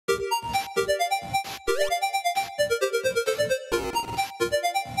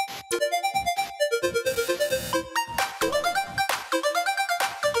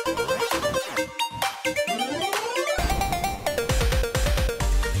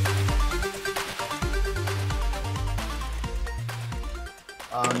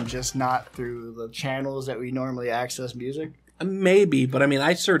just not through the channels that we normally access music? Maybe, but I mean,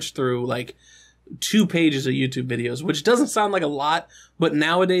 I searched through like 2 pages of YouTube videos, which doesn't sound like a lot, but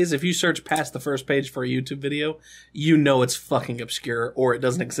nowadays, if you search past the first page for a YouTube video, you know it's fucking obscure or it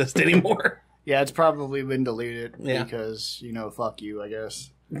doesn't exist anymore. Yeah, it's probably been deleted because, you know, fuck you, I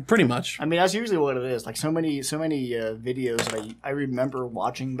guess. Pretty much. I mean, that's usually what it is. Like so many videos that I remember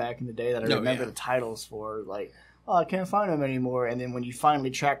watching back in the day that I remember the titles for, like, oh, I can't find them anymore. And then when you finally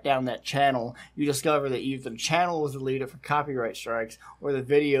track down that channel, you discover that either the channel was deleted for copyright strikes or the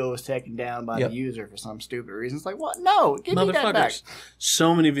video was taken down by the user for some stupid reason. It's like, what? No, give me that back.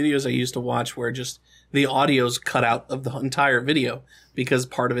 So many videos I used to watch where just the audio's cut out of the entire video because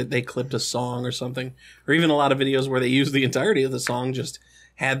part of it they clipped a song or something. Or even a lot of videos where they used the entirety of the song, just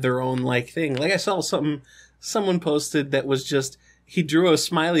had their own like thing. Like I saw someone posted that was just, he drew a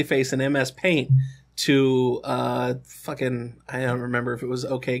smiley face in MS Paint to fucking, I don't remember if it was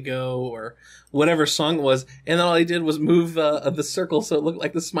OK Go or whatever song it was, and then all he did was move the circle so it looked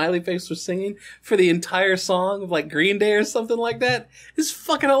like the smiley face was singing for the entire song of like Green Day or something like that. It's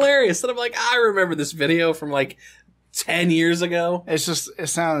fucking hilarious. And I'm like, I remember this video from like 10 years ago. It's just, it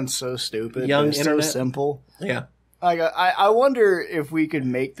sounds so stupid. Young internet. So simple. Yeah. Like, I wonder if we could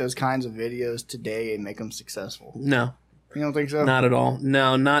make those kinds of videos today and make them successful. No. You don't think so? Not at all.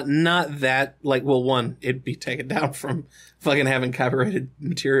 No, not that. Like, well, one, it'd be taken down from fucking having copyrighted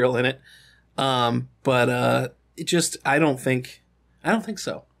material in it. But it just, I don't think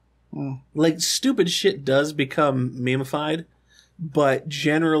so. Like, stupid shit does become memeified, but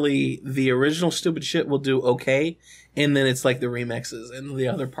generally the original stupid shit will do okay, and then it's like the remixes and the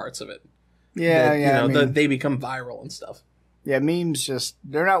other parts of it. Yeah, you know, they become viral and stuff. Yeah, memes just,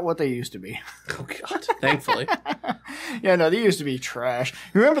 they're not what they used to be. Oh, God. Thankfully. Yeah, no, they used to be trash.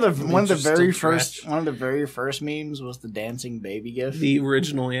 Remember one of the very first memes was the dancing baby gif? The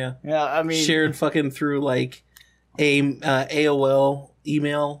original, yeah. Yeah, I mean. Shared fucking through, like, a AOL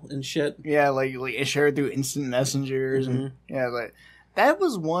email and shit. Yeah, like it shared through instant messengers. And yeah, like, that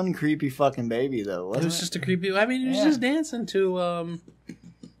was one creepy fucking baby, though, wasn't it? Was just a creepy, I mean, he was just dancing to,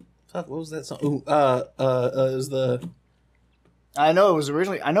 fuck, what was that song? Ooh, it was the... I know it was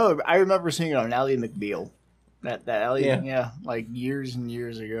originally. I remember seeing it on Ally McBeal. That Ally, like years and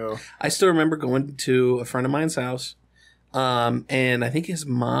years ago. I still remember going to a friend of mine's house, and I think his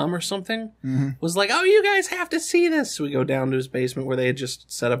mom or something was like, "Oh, you guys have to see this." So we go down to his basement where they had just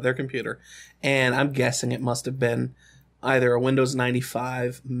set up their computer, and I'm guessing it must have been either a Windows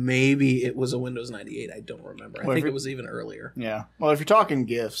 95, maybe it was a Windows 98. I don't remember. I think it was even earlier. Yeah. Well, if you're talking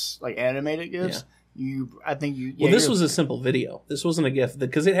GIFs, like animated GIFs. Yeah. Well, this was a simple video. This wasn't a GIF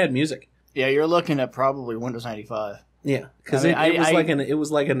because it had music. Yeah, you're looking at probably Windows 95. Yeah, because it was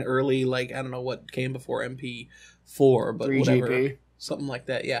like an early, like, I don't know what came before MP4, but 3GP. Whatever, something like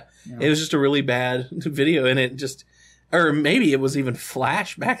that. Yeah, it was just a really bad video, and it just, or maybe it was even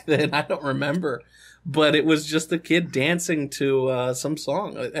Flash back then. I don't remember, but it was just a kid dancing to some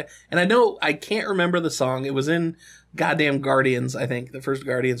song, and I can't remember the song. It was in goddamn Guardians, I think, the first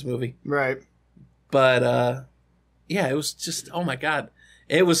Guardians movie. Right. But, yeah, it was just, oh my God.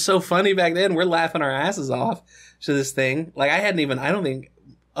 It was so funny back then. We're laughing our asses off to this thing. Like, I don't think,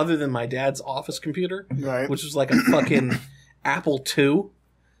 other than my dad's office computer, which was like a fucking Apple II,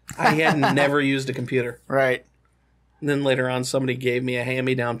 I had never used a computer. Right. And then later on, somebody gave me a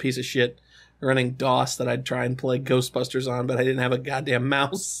hand-me-down piece of shit running DOS that I'd try and play Ghostbusters on, but I didn't have a goddamn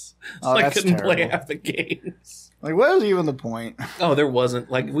mouse. So I couldn't play half the games. Like, what was even the point? Oh, there wasn't.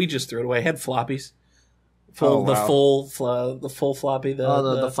 Like, we just threw it away. It had floppies. The full floppy.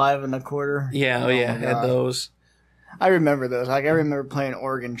 The 5 1/4. Yeah, had those. I remember those. Like, I remember playing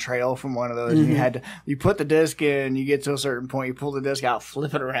Oregon Trail from one of those. And you put the disc in, you get to a certain point, you pull the disc out,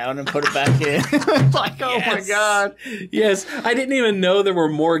 flip it around, and put it back in. It's like, oh my God. Yes, I didn't even know there were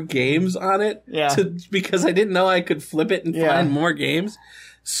more games on it. Yeah. Because I didn't know I could flip it and find more games.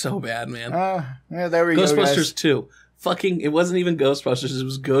 So bad, man. Yeah, there we go. Ghostbusters 2. Fucking, it wasn't even Ghostbusters, it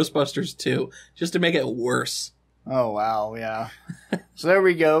was Ghostbusters 2, just to make it worse. Oh, wow, yeah. So there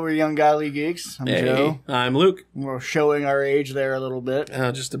we go, we're Ungodly Geeks. I'm Joe. I'm Luke. We're showing our age there a little bit.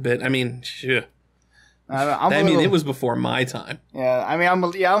 Just a bit. I mean, it was before my time. Yeah, I mean, I'm a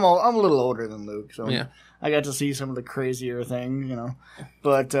little older than Luke, so I got to see some of the crazier things, you know.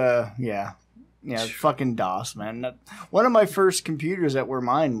 But, yeah, fucking DOS, man. One of my first computers that were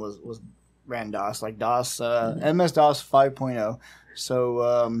mine ran DOS, like DOS, MS-DOS 5.0.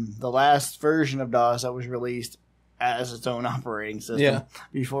 So the last version of DOS that was released as its own operating system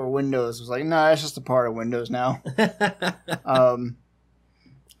before Windows was like, no, that's just a part of Windows now. And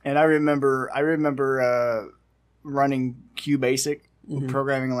I remember running QBasic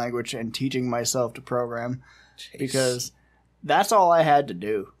programming language and teaching myself to program. Jeez. Because that's all I had to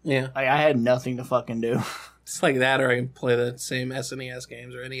do. Yeah. Like, I had nothing to fucking do. It's like that, or I can play the same SNES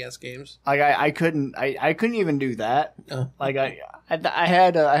games or NES games. Like, I couldn't even do that. Oh. Like, I had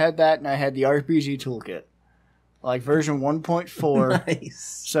that, and I had the RPG toolkit. Like version 1.4.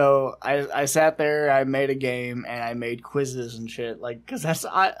 Nice. So I sat there, I made a game, and I made quizzes and shit. Like, because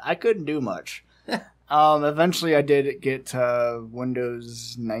I couldn't do much. Eventually, I did get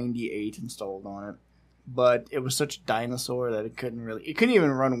Windows 98 installed on it, but it was such a dinosaur that it couldn't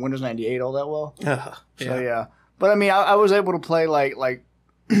even run Windows 98 all that well. So yeah, but I mean, I was able to play like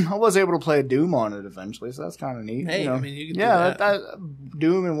I was able to play Doom on it eventually, so that's kind of neat. Hey, you know? I mean, you can do that.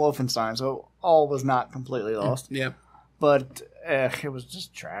 Doom and Wolfenstein, so all was not completely lost. Yeah. But it was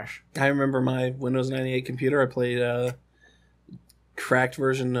just trash. I remember my Windows 98 computer. I played a cracked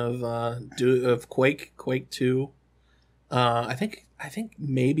version of Quake 2. I think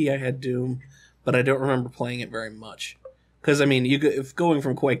maybe I had Doom, but I don't remember playing it very much. Because I mean, if going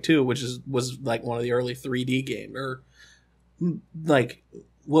from Quake 2, which was like one of the early 3D games, or like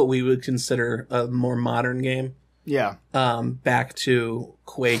what we would consider a more modern game. Yeah. Back to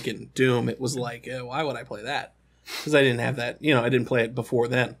Quake and Doom, it was like, why would I play that? Because I didn't have that. I didn't play it before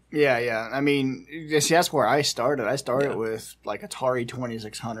then. Yeah. I mean, that's where I started. I started with like Atari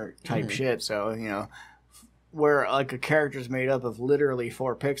 2600 type shit. So, where like a character's made up of literally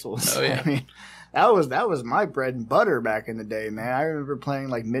 4 pixels. Oh, yeah. I mean, that was my bread and butter back in the day, man. I remember playing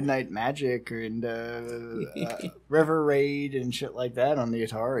like Midnight Magic and River Raid and shit like that on the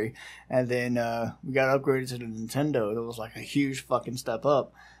Atari. And then we got upgraded to the Nintendo. It was like a huge fucking step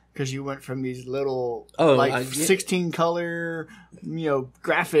up. Because you went from these little 16 color,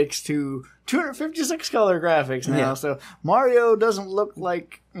 graphics to 256 color graphics now. Yeah. So Mario doesn't look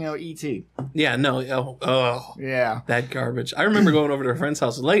like E.T. Yeah, no. Oh, yeah, that garbage. I remember going over to a friend's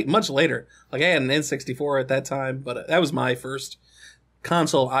house much later. Like I had an N64 at that time, but that was my first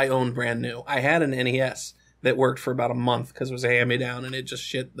console I owned brand new. I had an NES that worked for about a month because it was a hand-me-down and it just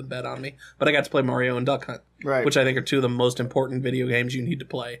shit the bed on me. But I got to play Mario and Duck Hunt, right, which I think are 2 of the most important video games you need to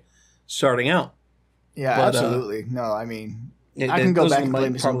play starting out. Yeah, but, absolutely. No, I mean, I can go back and play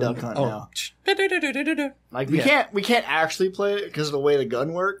me some Duck Hunt now. Like we can't actually play it because of the way the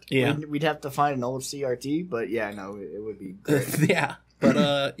gun worked. Yeah, we'd have to find an old CRT. But yeah, no, it would be great. Yeah. But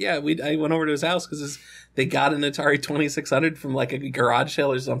I went over to his house because they got an Atari 2600 from like a garage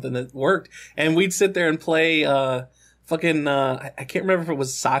sale or something that worked, and we'd sit there and play I can't remember if it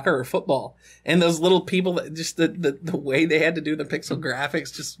was soccer or football, and those little people that just the way they had to do the pixel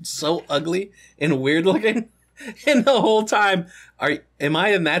graphics just so ugly and weird looking, and the whole time am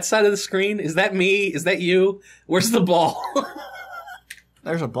I on that side of the screen? Is that me? Is that you? Where's the ball?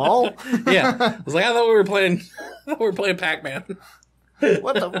 There's a ball? Yeah, I was like, I thought we were playing Pac-Man.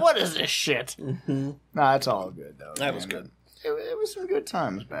 What is this shit? Mm-hmm. Nah, it's all good though. That was good. It was some good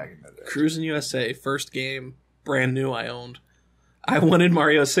times back in the day. Cruis'n USA, first game, brand new I owned. I wanted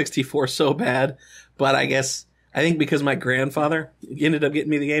Mario 64 so bad, but I think because my grandfather ended up getting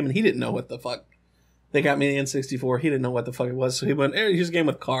me the game and he didn't know what the fuck. They got me the N64. He didn't know what the fuck it was, so he went, here's a game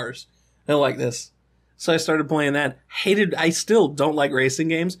with cars. I don't like this. So I started playing that. I still don't like racing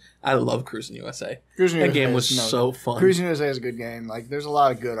games. I love Cruis'n USA. That game was so fun. Cruis'n USA is a good game. Like, there's a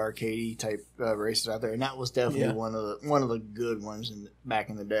lot of good arcade type races out there, and that was definitely one of the good ones back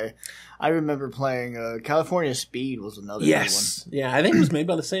in the day. I remember playing California Speed was another good one. Yeah, I think it was made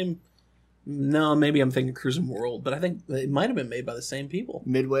by the same. No, maybe I'm thinking Cruis'n World, but I think it might have been made by the same people.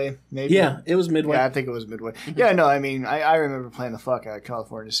 Midway, maybe? Yeah, it was Midway. Yeah, I think it was Midway. Yeah, no, I mean, I remember playing the fuck out of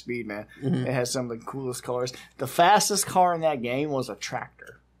California Speed, man. Mm-hmm. It has some of the coolest cars. The fastest car in that game was a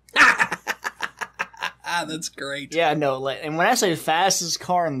tractor. That's great. Yeah, no, and when I say fastest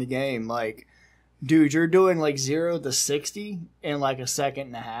car in the game, like, dude, you're doing like 0 to 60 in like a second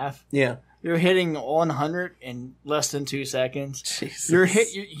and a half. Yeah. You're hitting 100 in less than 2 seconds. Jesus.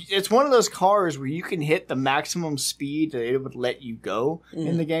 It's one of those cars where you can hit the maximum speed that it would let you go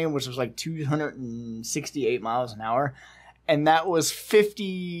in the game, which was like 268 miles an hour. And that was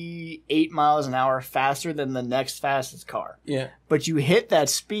 58 miles an hour faster than the next fastest car. Yeah. But you hit that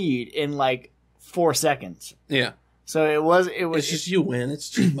speed in like 4 seconds. Yeah. So it was. It's just you win. It's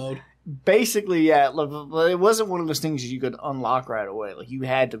cheat mode. Basically, yeah. It wasn't one of those things you could unlock right away. Like, you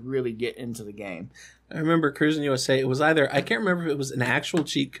had to really get into the game. I remember Cruis'n USA. It was either, I can't remember if it was an actual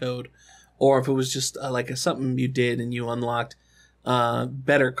cheat code or if it was just something you did and you unlocked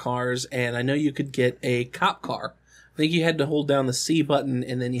better cars. And I know you could get a cop car. I think you had to hold down the C button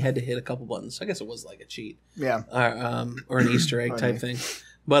and then you had to hit a couple buttons. I guess it was like a cheat. Yeah. Or an Easter egg type thing.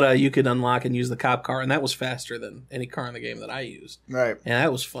 But you could unlock and use the cop car, and that was faster than any car in the game that I used. Right. And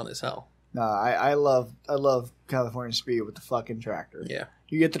that was fun as hell. No, I love California Speed with the fucking tractor. Yeah.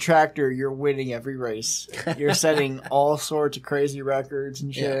 You get the tractor, you're winning every race. You're setting all sorts of crazy records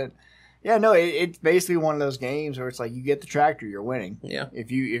and shit. Yeah, no, it's basically one of those games where it's like you get the tractor, you're winning. Yeah.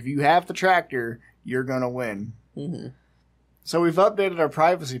 If you have the tractor, you're gonna win. Mm-hmm. So we've updated our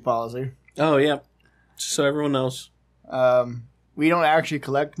privacy policy. Oh yeah, just so everyone knows. We don't actually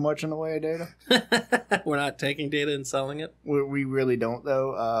collect much in the way of data. We're not taking data and selling it. We really don't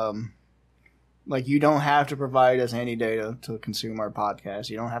though. Like you don't have to provide us any data to consume our podcast.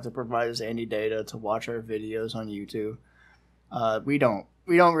 You don't have to provide us any data to watch our videos on YouTube. We don't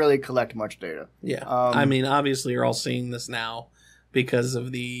really collect much data. Yeah. I mean, obviously you're all seeing this now because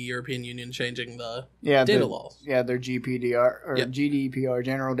of the European Union changing the data laws. Yeah, their GPDR or GDPR,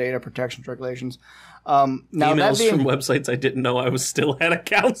 General Data Protection Regulations. Now emails from websites I didn't know I still had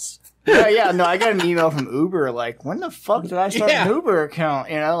accounts. Yeah. No, I got an email from Uber. Like, when the fuck did I start an Uber account?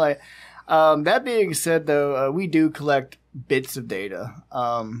 You know, like. That being said, though, we do collect bits of data,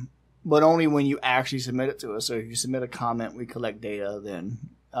 but only when you actually submit it to us. So if you submit a comment, we collect data then.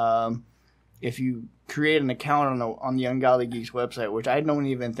 If you create an account on the Ungodly Geeks website, which I don't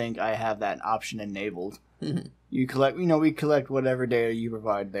even think I have that option enabled, we collect whatever data you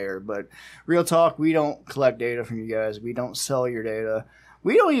provide there. But real talk, we don't collect data from you guys. We don't sell your data.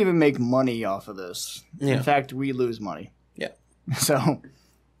 We don't even make money off of this. Yeah. In fact, we lose money. Yeah. So...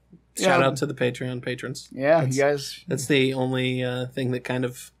 Shout out to the Patreon patrons. Yeah, you guys. That's the only thing that kind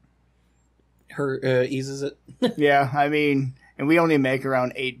of eases it. Yeah, I mean, and we only make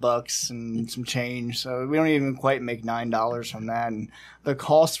around $8 and some change, so we don't even quite make $9 from that. And the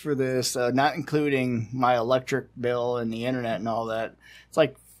cost for this, not including my electric bill and the internet and all that, it's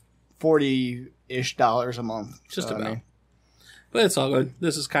like $40-ish a month. Just about. I mean, but it's all good.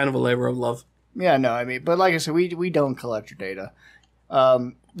 This is kind of a labor of love. Yeah, no, I mean, but like I said, we don't collect your data.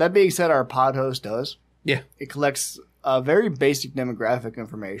 That being said, our pod host does. Yeah. It collects very basic demographic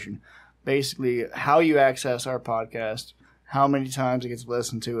information. Basically, how you access our podcast, how many times it gets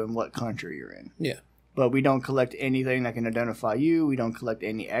listened to, and what country you're in. Yeah. But we don't collect anything that can identify you. We don't collect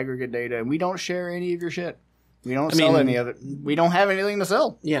any aggregate data. And we don't share any of your shit. We don't sell any of it. We don't have anything to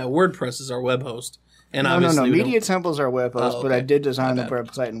sell. Yeah, WordPress is our web host. And no. Media Temple is our web host, but I did design the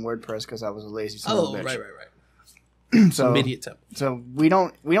website in WordPress because I was a lazy son of a bitch. Right. So Media Temple. So we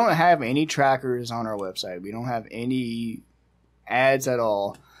don't have any trackers on our website. We don't have any ads at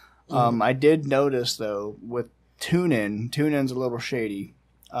all. I did notice though with TuneIn's a little shady.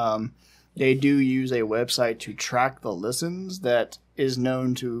 They do use a website to track the listens that is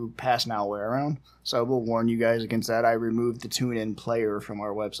known to pass malware around. So we'll warn you guys against that. I removed the TuneIn player from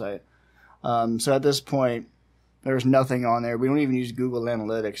our website. So at this point, there's nothing on there. We don't even use Google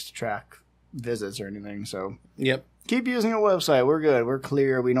Analytics to track visits or anything. So yep. Keep using our website. We're good. We're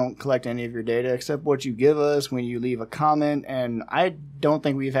clear. We don't collect any of your data except what you give us when you leave a comment. And I don't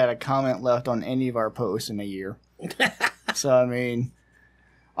think we've had a comment left on any of our posts in a year. So, I mean,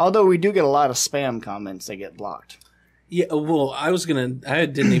 although we do get a lot of spam comments that get blocked. Yeah, well, I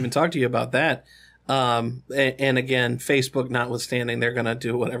didn't even talk to you about that. And again, Facebook notwithstanding, they're going to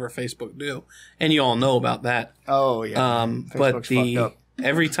do whatever Facebook do. And you all know about that. Oh, yeah. But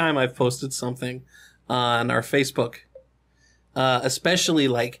every time I've posted something on our Facebook, especially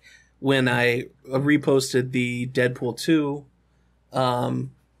like when I reposted the Deadpool 2, the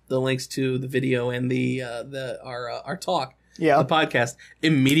links to the video and our talk, the podcast,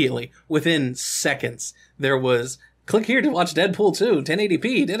 immediately within seconds there was click here to watch Deadpool 2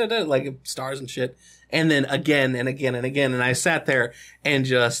 1080p like stars and shit, and then again and again and again, and I sat there and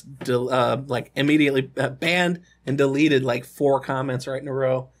just immediately banned and deleted like 4 comments right in a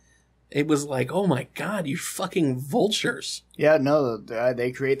row. It was like, oh my god, you fucking vultures! Yeah, no,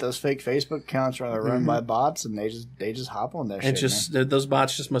 they create those fake Facebook accounts where they're run by bots, and they just hop on that shit. Those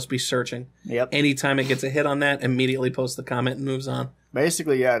bots just must be searching. Yep. Anytime it gets a hit on that, immediately post the comment and moves on.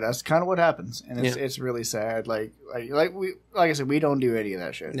 Basically, yeah, that's kind of what happens, and it's really sad. Like I said, we don't do any of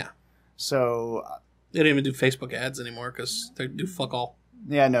that shit. No. So they don't even do Facebook ads anymore because they do fuck all.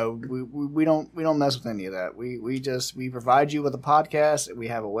 Yeah, no, we don't mess with any of that. We provide you with a podcast. We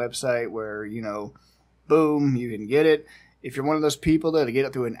have a website where, boom, you can get it. If you're one of those people that get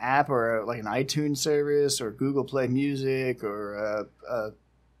it through an app or like an iTunes service or Google Play Music or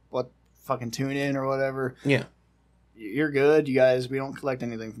fucking TuneIn or whatever, yeah, you're good. You guys, we don't collect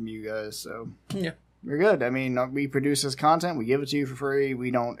anything from you guys, so yeah, you're good. I mean, we produce this content, we give it to you for free.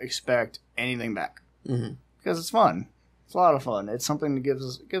 We don't expect anything back because it's fun. It's a lot of fun. It's something that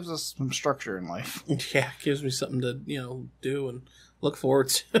gives us some structure in life. Yeah, it gives me something to do and look forward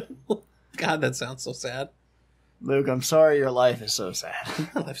to. God, that sounds so sad. Luke, I'm sorry your life is so sad.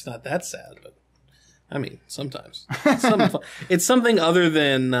 My life's not that sad, but I mean, sometimes. It's something other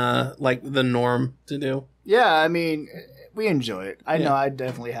than like the norm to do. Yeah, I mean, we enjoy it. I know I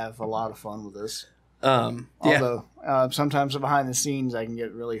definitely have a lot of fun with this. Although sometimes behind the scenes I can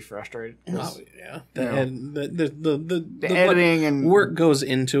get really frustrated. Oh, yeah. The editing and work goes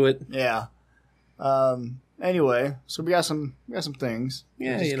into it. Yeah. Anyway, so we got some things.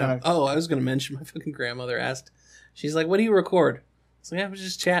 Yeah, you know. Oh, I was going to mention my fucking grandmother asked. She's like, "What do you record?" So yeah, we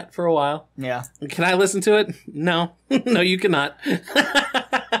just chat for a while. Yeah. Can I listen to it? No. No, you cannot.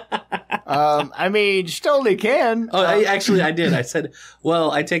 I mean, you totally can. Oh, actually, I did. I said,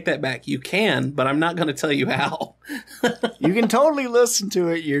 well, I take that back. You can, but I'm not going to tell you how. You can totally listen to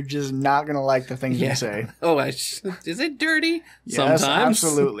it. You're just not going to like the things you say. Oh, is it dirty? Yes, sometimes.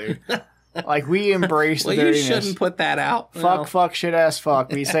 Absolutely. Like, we embrace the dirtiness. You shouldn't put that out. Fuck, shit, ass,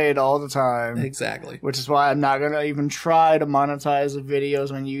 fuck. We say it all the time. Exactly. Which is why I'm not going to even try to monetize the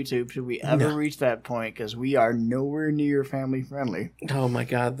videos on YouTube should we ever reach that point, because we are nowhere near family friendly. Oh my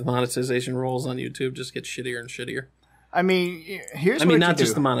God, the monetization rules on YouTube just get shittier and shittier. I mean, not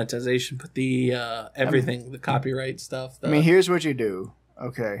just the monetization, but the everything, the copyright stuff. I mean, here's what you do.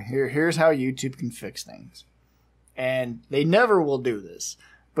 Okay, here's how YouTube can fix things. And they never will do this.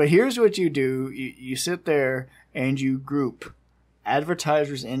 But here's what you do. You sit there and you group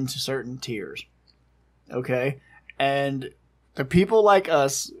advertisers into certain tiers. Okay? And the people like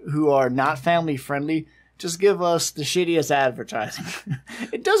us who are not family friendly, just give us the shittiest advertising.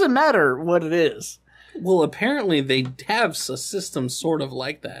 It doesn't matter what it is. Well, apparently they have a system sort of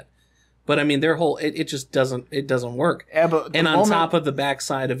like that. But I mean, their whole, it just doesn't work. Yeah, but and on top of the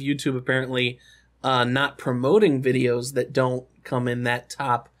backside of YouTube, apparently not promoting videos that don't come in that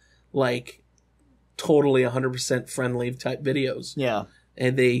top, like, totally 100% friendly type videos. Yeah.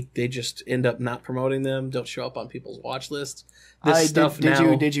 And they just end up not promoting them, don't show up on people's watch lists.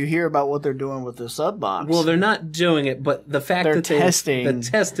 Did you hear about what they're doing with the sub box? Well, they're not doing it, but the fact that they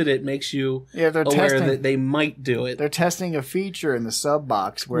tested it makes you aware that they might do it. They're testing a feature in the sub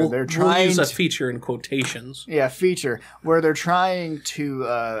box where they're trying to use a feature in quotations. Yeah, feature where they're trying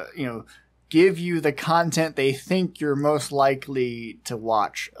to give you the content they think you're most likely to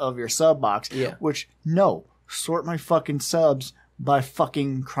watch of your sub box. Yeah. Which sort my fucking subs by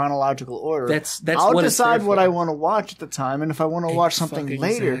fucking chronological order. That's I'll what decide what I want to watch at the time, and if I want to watch something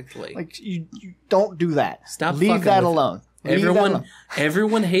later, like you don't do that. Stop. Leave that alone.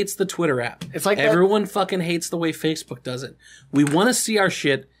 Everyone hates the Twitter app. It's like everyone fucking hates the way Facebook does it. We want to see our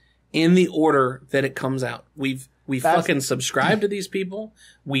shit in the order that it comes out. We fucking subscribe to these people.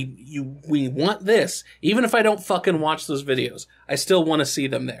 We want this. Even if I don't fucking watch those videos, I still want to see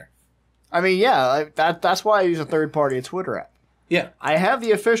them there. I mean, yeah, that's why I use a third-party Twitter app. Yeah. I have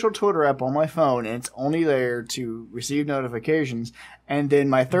the official Twitter app on my phone, and it's only there to receive notifications. And then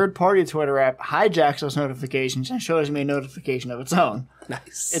my third-party Twitter app hijacks those notifications and shows me a notification of its own.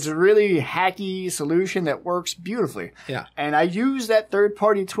 Nice. It's a really hacky solution that works beautifully. Yeah. And I use that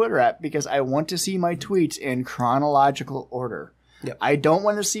third-party Twitter app because I want to see my tweets in chronological order. Yep. I don't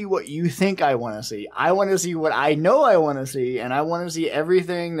want to see what you think I want to see. I want to see what I know I want to see, and I want to see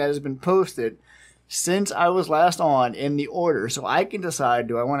everything that has been posted since I was last on in the order. So I can decide,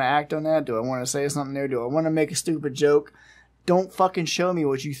 do I want to act on that? Do I want to say something there? Do I want to make a stupid joke? Don't fucking show me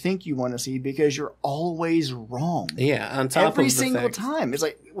what you think you want to see, because you're always wrong. Yeah, on top every of the single fact, time. It's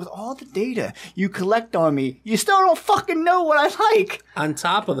like, with all the data you collect on me, you still don't fucking know what I like. On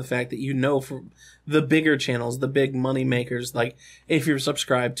top of the fact that you know from the bigger channels, the big money makers, like if you're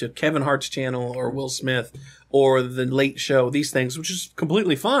subscribed to Kevin Hart's channel or Will Smith or The Late Show, these things, which is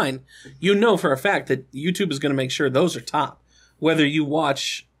completely fine, you know for a fact that YouTube is going to make sure those are top. Whether you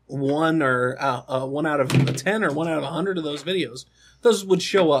watch one out of 10 or 1 out of 100 of those videos, those would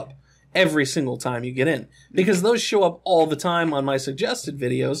show up every single time you get in, because those show up all the time on my suggested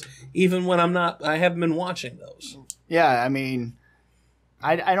videos, even when I haven't been watching those. Yeah, I mean,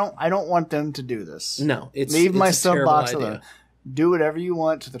 I don't want them to do this. No, leave my sub box idea. alone. Do whatever you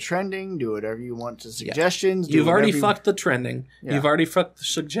want to the trending. Do whatever you want to suggestions. Yeah. You've already fucked the trending. Yeah. You've already fucked the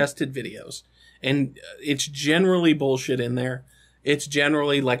suggested videos, and it's generally bullshit in there. It's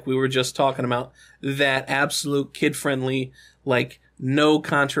generally, like we were just talking about, that absolute kid-friendly, like, no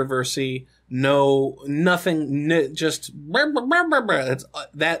controversy, nothing, just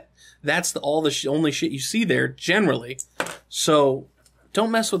that's all the only shit you see there, generally. So, don't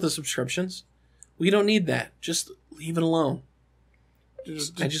mess with the subscriptions. We don't need that. Just leave it alone.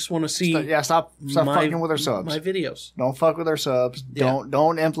 I just want to see. Stop fucking with our subs. My videos. Don't fuck with our subs.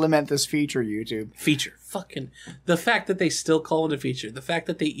 Don't implement this feature, YouTube. Feature. Fucking. The fact that they still call it a feature. The fact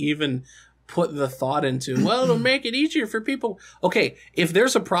that they even put the thought into, well, it'll make it easier for people. Okay, if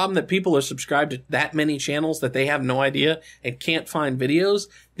there's a problem that people are subscribed to that many channels that they have no idea and can't find videos,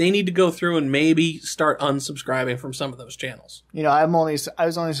 they need to go through and maybe start unsubscribing from some of those channels. You know, I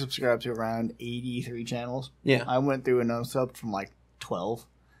was only subscribed to around 83 channels. Yeah. I went through and unsubbed from like 12.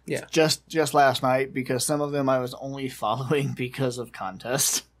 Yeah. Just last night, because some of them I was only following because of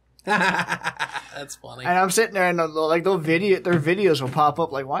contests. That's funny. And I'm sitting there and like their videos will pop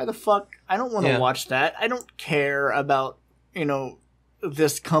up like, why the fuck? I don't want to watch that. I don't care about, you know,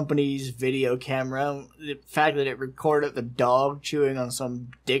 this company's video camera. The fact that it recorded the dog chewing on some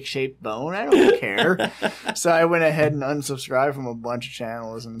dick-shaped bone. I don't care. So I went ahead and unsubscribed from a bunch of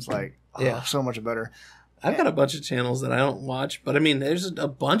channels, and it's like, so much better. I've got a bunch of channels that I don't watch, but I mean, there's a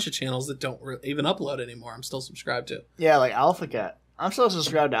bunch of channels that don't even upload anymore. I'm still subscribed to. Yeah, like Alpha Cat. I'm still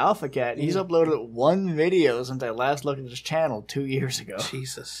subscribed to Alpha Cat. He's uploaded one video since I last looked at his channel 2 years ago.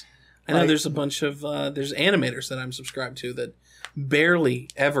 Jesus. I know there's a bunch of, there's animators that I'm subscribed to that barely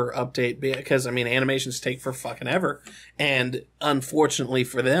ever update because, I mean, animations take for fucking ever. And unfortunately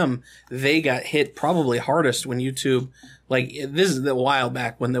for them, they got hit probably hardest when YouTube, like, this is a while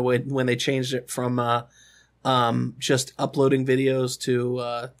back when they changed it from just uploading videos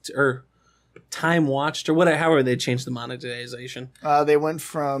to time watched or whatever, however they changed the monetization. They went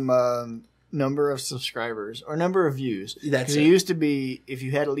from number of subscribers or number of views. That's it. It used to be if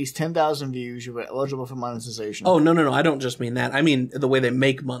you had at least 10,000 views, you were eligible for monetization. Oh, no. I don't just mean that. I mean the way they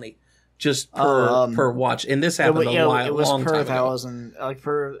make money. Just per watch. And this happened a long time ago. It was per thousand. Like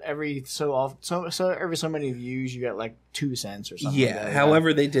per every so often. So every so many views, you got like 2 cents or something. Yeah. Like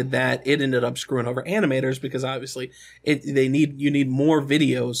however they did that, it ended up screwing over animators because obviously you need more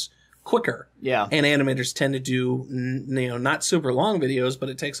videos quicker. Yeah. And animators tend to do, not super long videos, but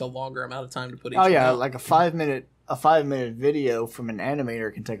it takes a longer amount of time to put each one out. Like a 5-minute video from an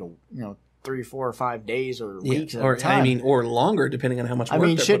animator can take 3, 4, or 5 days or weeks at a time. I mean, or longer depending on how much work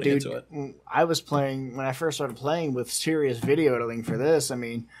they're putting into it. I was playing when I first started playing with serious video editing for this. I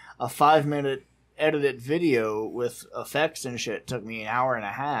mean, a 5-minute edited video with effects and shit took me an hour and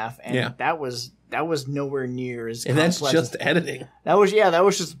a half, and that was nowhere near as complex. And that's just editing. That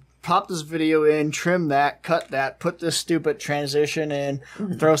was just pop this video in, trim that, cut that, put this stupid transition in,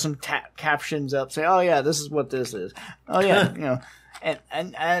 throw some captions up, say, oh yeah, this is what this is. Oh yeah,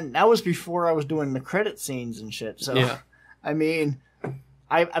 and that was before I was doing the credit scenes and shit. So, I mean,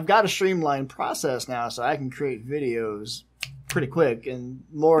 I've got a streamlined process now, so I can create videos pretty quick, and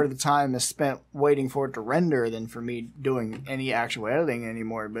more of the time is spent waiting for it to render than for me doing any actual editing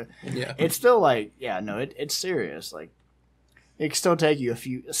anymore. But it's still like, it's serious. Like, it can still take you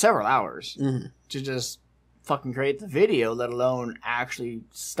several hours to just fucking create the video, let alone actually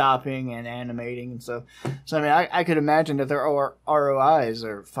stopping and animating and stuff. So, I mean, I could imagine that their ROIs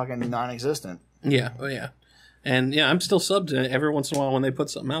are fucking non-existent. Yeah, And, I'm still subbed to it. Every once in a while when they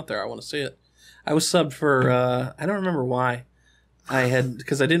put something out there, I want to see it. I was subbed for, I don't remember why.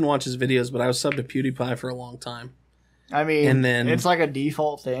 Because I didn't watch his videos, but I was subbed to PewDiePie for a long time. I mean, and then, it's like a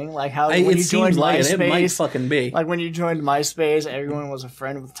default thing. Like how when you joined MySpace, it might fucking be. Like when you joined MySpace, everyone was a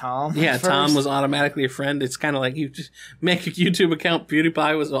friend with Tom. Yeah, Tom was automatically a friend. It's kind of like you just make a YouTube account.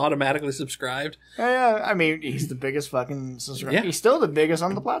 PewDiePie was automatically subscribed. Yeah, I mean, he's the biggest fucking subscriber. Yeah. He's still the biggest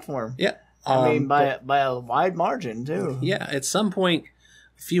on the platform. Yeah, I mean by a wide margin too. Yeah, at some point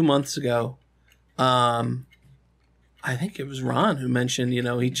a few months ago, I think it was Ron who mentioned,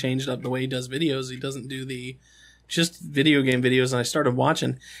 he changed up the way he does videos. He doesn't do just video game videos, and I started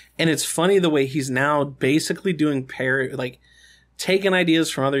watching. And it's funny the way he's now basically doing taking ideas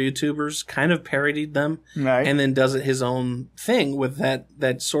from other YouTubers, kind of parodied them, right, and then does it his own thing with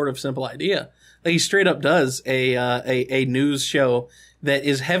that sort of simple idea. Like he straight up does a news show that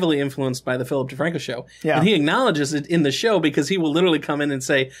is heavily influenced by the Philip DeFranco show. Yeah. And he acknowledges it in the show because he will literally come in and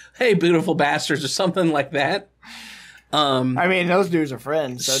say, "Hey, beautiful bastards," or something like that. I mean, those dudes are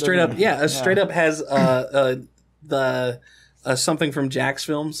friends. So straight up has the something from Jack's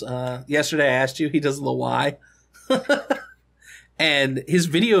films. Yesterday I asked you. He does a little why, and his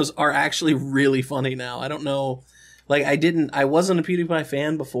videos are actually really funny now. I don't know, like I wasn't a PewDiePie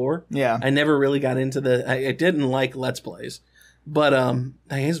fan before. Yeah, I never really got into I didn't like Let's Plays, but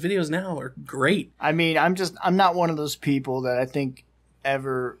his videos now are great. I mean, I'm not one of those people that I think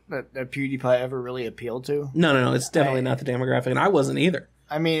that PewDiePie ever really appealed to. No, it's definitely not the demographic, and I wasn't either.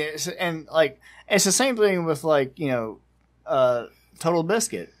 I mean, it's the same thing with Total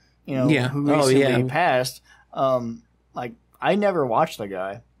Biscuit, who recently passed. I never watched the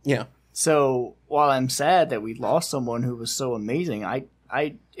guy. Yeah. So while I'm sad that we lost someone who was so amazing,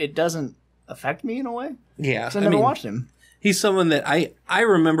 it doesn't affect me in a way. Yeah. I never watched him. He's someone that I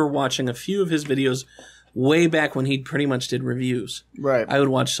remember watching a few of his videos way back when he pretty much did reviews. Right. I would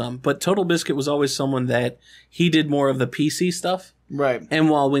watch some. But Total Biscuit was always someone that he did more of the PC stuff. Right. And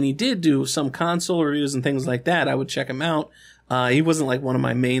while when he did do some console reviews and things like that, I would check him out. He wasn't like one of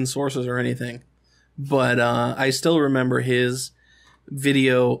my main sources or anything. But I still remember his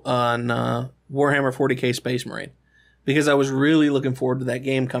video on Warhammer 40k Space Marine. Because I was really looking forward to that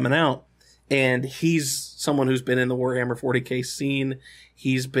game coming out. And he's someone who's been in the Warhammer 40k scene.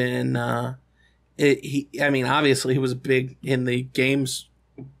 He's been... obviously he was big in the games...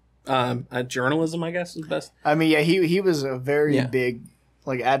 journalism, I guess, is best. I mean, yeah, he was a very big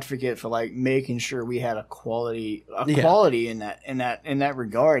advocate for making sure we had a quality in that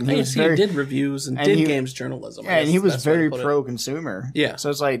regard. And he did reviews and did games journalism. Yeah, and he was very pro consumer. Yeah, so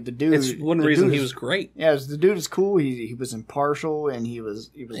it's like the dude. It's one reason he was great. Yeah, the dude is cool. He was impartial and he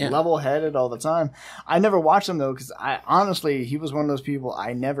was level headed all the time. I never watched him though because he was one of those people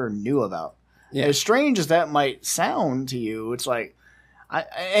I never knew about. Yeah. As strange as that might sound to you, it's like.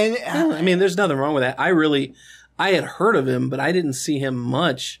 There's nothing wrong with that. I had heard of him, but I didn't see him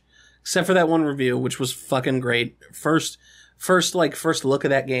much, except for that one review, which was fucking great. First look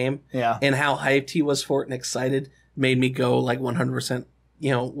at that game, and how hyped he was for it and excited made me go 100%,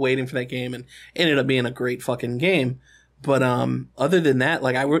 waiting for that game, and ended up being a great fucking game. But other than that,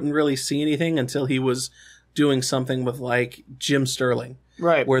 I wouldn't really see anything until he was doing something with Jim Sterling.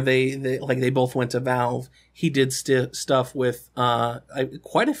 Right. Where they both went to Valve. He did stuff with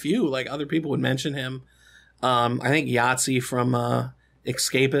quite a few. Other people would mention him. I think Yahtzee from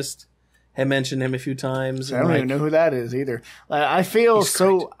Escapist had mentioned him a few times. I don't even know who that is either. I feel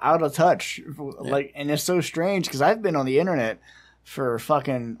so out of touch. And it's so strange because I've been on the internet for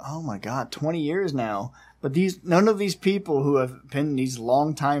fucking 20 years now. But none of these people who have been these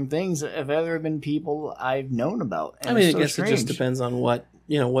long time things have ever been people I've known about. And I guess strange. It just depends on what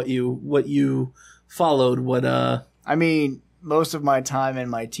you followed. Most of my time in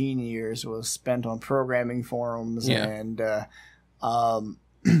my teen years was spent on programming forums and the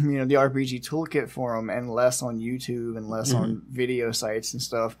RPG Toolkit forum, and less on YouTube and less on video sites and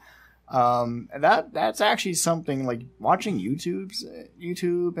stuff. That's actually something watching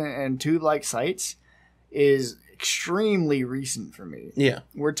YouTube and tube sites is extremely recent for me. Yeah.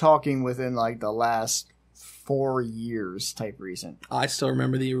 We're talking within the last 4 years type recent. I still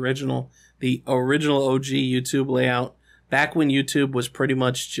remember the original OG YouTube layout back when YouTube was pretty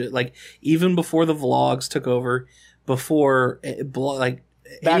much even before the vlogs took over, before back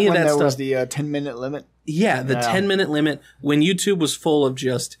any when of that there stuff. Was the 10-minute limit. Yeah, the 10-minute limit, when YouTube was full of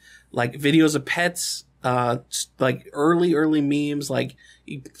just videos of pets, early memes,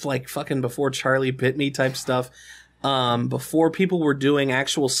 fucking before Charlie bit me type stuff, before people were doing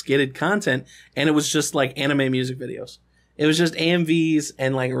actual skidded content, and it was just anime music videos. It was just AMVs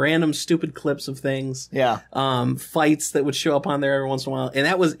and random stupid clips of things. Yeah. Fights that would show up on there every once in a while, and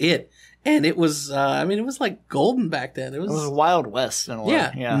that was it. And it was, it was golden back then. It was Wild West in a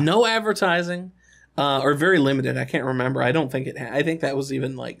way. Yeah. No advertising. Or very limited. I can't remember. I don't think it had. I think that was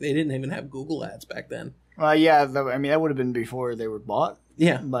even they didn't even have Google ads back then. Yeah. That would have been before they were bought.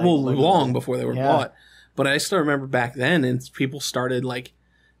 Yeah. Long before they were bought. But I still remember back then, and people started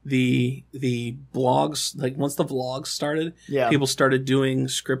the blogs. Once the vlogs started, people started doing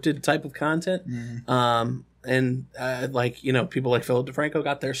scripted type of content. Mm-hmm. And people like Philip DeFranco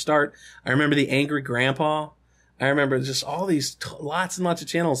got their start. I remember the Angry Grandpa. I remember just all these lots and lots of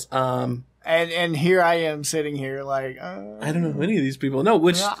channels. And here I am sitting here I don't know any of these people. No,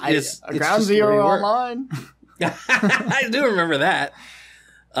 which is Ground Zero Online. I do remember that.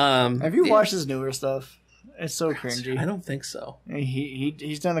 Have you watched his newer stuff? It's so cringy. I don't think so.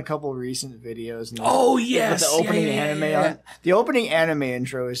 He's done a couple recent videos. Oh yes, the opening anime. The opening anime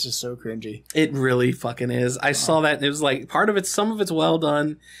intro is just so cringy. It really fucking is. I saw that. And it was part of it. Some of it's well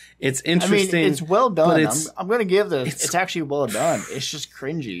done. It's interesting. It's well done. I'm going to give this. It's actually well done. It's just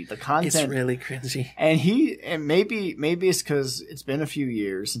cringy. The content. It's really cringy. And maybe it's because it's been a few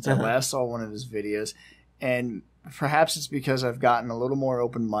years since I last saw one of his videos, and perhaps it's because I've gotten a little more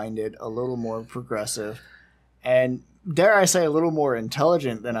open-minded, a little more progressive, and dare I say a little more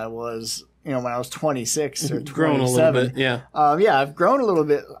intelligent than I was, when I was 26 or 27. Grown a little bit, yeah. I've grown a little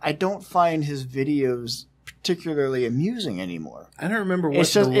bit. I don't find his videos particularly amusing anymore. I don't remember what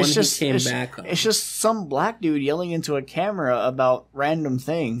he came back on. It's just some black dude yelling into a camera about random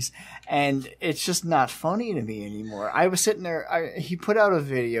things, and it's just not funny to me anymore. I was sitting there. He put out a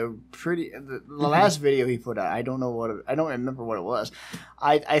video. The last video he put out. I don't remember what it was.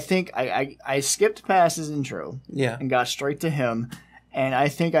 I think I skipped past his intro. Yeah. And got straight to him. And I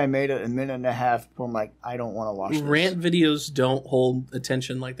think I made it a minute and a half before I'm like, I don't want to watch this. Rant videos don't hold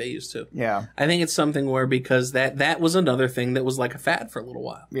attention like they used to. Yeah. I think it's something where, because that was another thing that was like a fad for a little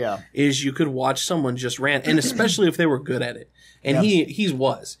while. Yeah. Is you could watch someone just rant, and especially if they were good at it. And he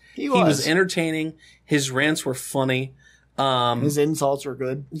was. He was entertaining. His rants were funny. His insults were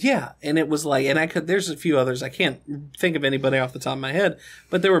good. Yeah. And it was like, and there's a few others. I can't think of anybody off the top of my head,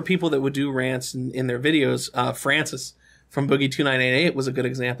 but there were people that would do rants in their videos. Francis from Boogie 2988 was a good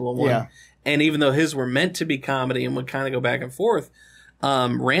example of one. Yeah. And even though his were meant to be comedy and would kind of go back and forth,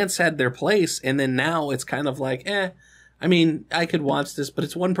 rants had their place. And then now it's kind of like, I mean, I could watch this, but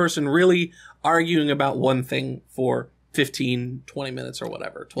it's one person really arguing about one thing for 15, 20 minutes or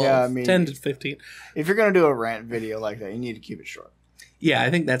whatever. 12, 10 to 15. If you're going to do a rant video like that, you need to keep it short. Yeah, I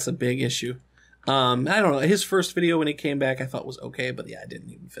think that's a big issue. I don't know. His first video when he came back, I thought was okay, but yeah, I didn't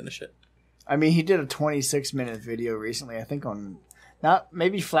even finish it. I mean, he did a 26-minute video recently, I think, on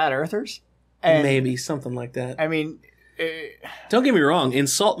maybe Flat Earthers? And, maybe, something like that. I mean... don't get me wrong,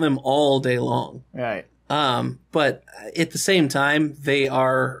 insult them all day long. Right. But at the same time, they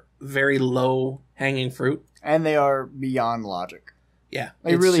are very low-hanging fruit. And they are beyond logic. Yeah.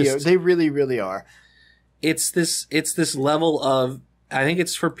 They really are. They really, really are. It's this level of... I think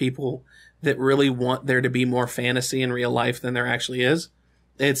it's for people that really want there to be more fantasy in real life than there actually is.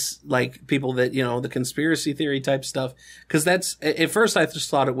 It's like people that, the conspiracy theory type stuff. Because that's, at first I just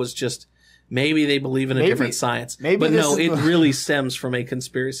thought it was just, maybe they believe in a different science. But no, it really stems from a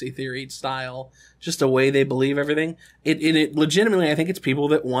conspiracy theory style, just a way they believe everything. It legitimately, I think it's people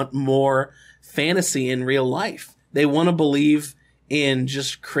that want more fantasy in real life. They want to believe in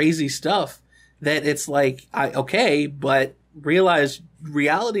just crazy stuff that it's like, okay, but realize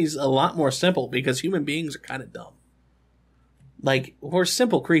reality's a lot more simple because human beings are kind of dumb. Like, we're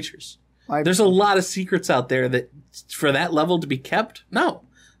simple creatures. There's a lot of secrets out there that, for that level to be kept, no.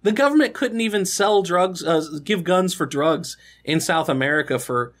 The government couldn't even sell drugs, give guns for drugs in South America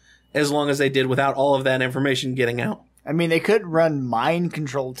for as long as they did without all of that information getting out. I mean, they could run mind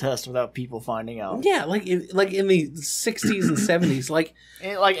control tests without people finding out. Yeah, like in the 60s and 70s. Like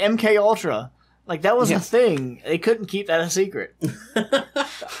MK Ultra. Like, that was a thing. They couldn't keep that a secret.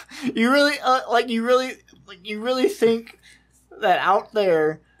 You really think that out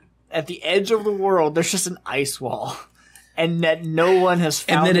there at the edge of the world there's just an ice wall and that no one has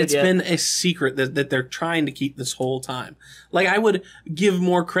found it and that it's yet. Been a secret that they're trying to keep this whole time. Like, I would give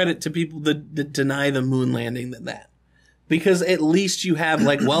more credit to people that deny the moon landing than that, because at least you have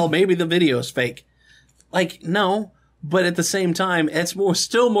like, well, maybe the video is fake. Like, no, but at the same time it's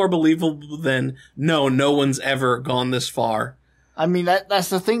still more believable than no one's ever gone this far. I mean, that's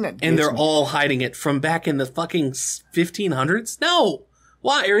the thing that... And they're all hiding it from back in the fucking 1500s? No!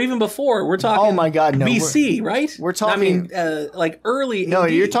 Why? Or even before. We're talking... Oh my God, no. BC, right? We're talking... like early... No,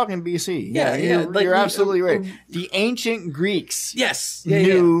 AD. You're talking BC. Yeah, you're absolutely right. The ancient Greeks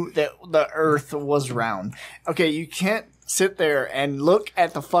knew that the Earth was round. Okay, you can't sit there and look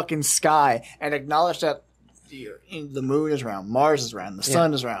at the fucking sky and acknowledge that the moon is round, Mars is round, the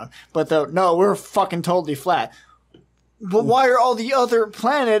sun is round. But no, we're fucking totally flat. But why are all the other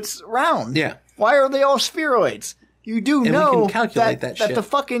planets round? Yeah. Why are they all spheroids? You do know we can calculate that shit.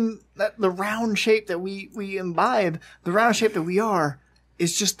 The round shape that we imbibe, the round shape that we are,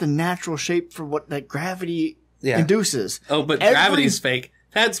 is just the natural shape for what that gravity induces. Oh, but gravity's fake.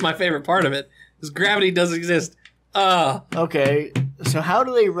 That's my favorite part of it, is gravity doesn't exist. Okay, so how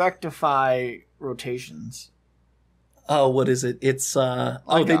do they rectify rotations? Oh, what is it? It's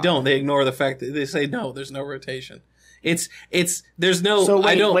they don't. They ignore the fact that they say no, there's no rotation. There's no... So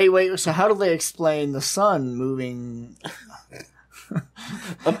wait. So how do they explain the sun moving...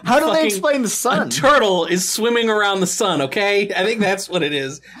 How do they explain the sun? A turtle is swimming around the sun, okay? I think that's what it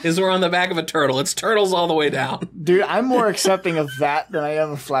is we're on the back of a turtle. It's turtles all the way down. Dude, I'm more accepting of that than I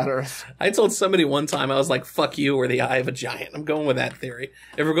am of flat earth. I told somebody one time, I was like, fuck you or the eye of a giant. I'm going with that theory.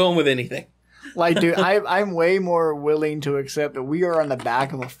 If we're going with anything. Like, dude, I'm way more willing to accept that we are on the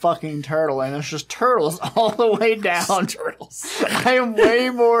back of a fucking turtle and it's just turtles all the way down. Turtles. I am way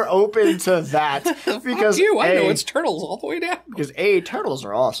more open to that. Because I know it's turtles all the way down. Because A, turtles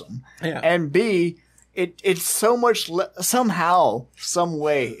are awesome. Yeah. And B, it's so much, somehow, some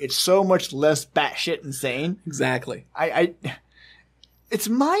way, it's so much less batshit insane. Exactly. It's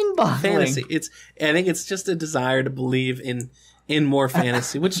mind-boggling. Fantasy. I think it's just a desire to believe in more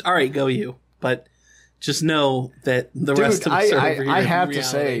fantasy. Which, all right, go you. But just know that the rest of us are over here. I have to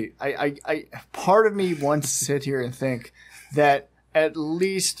say, I part of me wants to sit here and think that at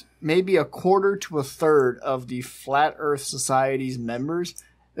least maybe a quarter to a third of the Flat Earth Society's members,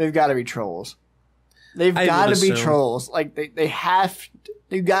 they've got to be trolls. They've got to be trolls. Like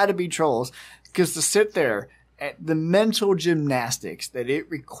they've got to be trolls, because to sit there, the mental gymnastics that it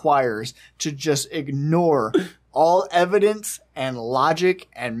requires to just ignore all evidence and logic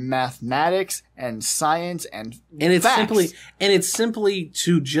and mathematics and science and facts. It's simply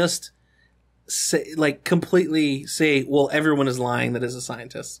to just say, like, completely say, well, everyone is lying that is a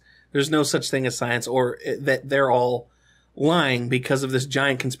scientist. There's no such thing as science, or that they're all lying because of this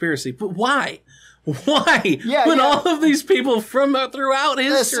giant conspiracy. But why? Why? All of these people from throughout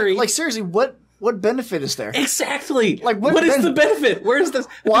history, like, seriously, what benefit is there? Exactly. Like, what is the benefit? Where is this?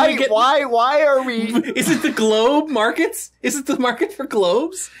 Why are we? Is it the globe markets? Is it the market for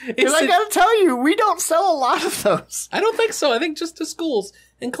globes? Because I gotta tell you, we don't sell a lot of those. I don't think so. I think just to schools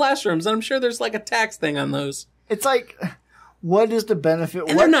and classrooms. And I'm sure there's like a tax thing on those. It's like, what is the benefit?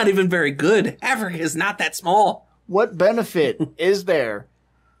 And they're not even very good. Africa is not that small. What benefit is there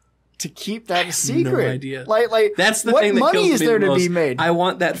to keep that a secret? No idea. Like that's the what thing that money kills is me there the to most. be made? I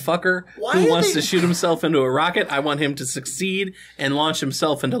want that fucker who wants to shoot himself into a rocket. I want him to succeed and launch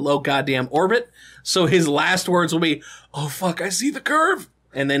himself into low goddamn orbit. So his last words will be, "Oh fuck, I see the curve,"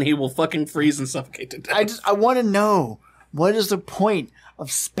 and then he will fucking freeze and suffocate to death. I want to know, what is the point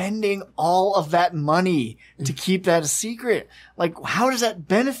of spending all of that money to keep that a secret? Like, how does that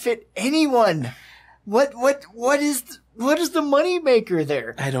benefit anyone? What is the money maker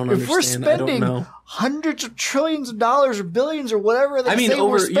there? I don't understand. If we're spending hundreds of trillions of dollars or billions or whatever they say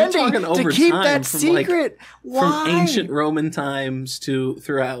we're spending to keep that secret, why? From ancient Roman times to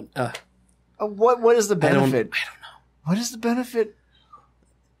throughout. What is the benefit? I don't know. What is the benefit?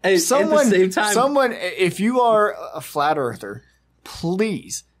 At the same time, if you are a flat earther,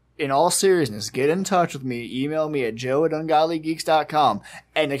 please, in all seriousness, get in touch with me. Email me at joe@ungodlygeeks.com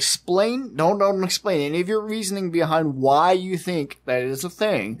and explain, don't explain any of your reasoning behind why you think that is a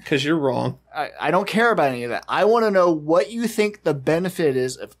thing. Because you're wrong. I don't care about any of that. I want to know what you think the benefit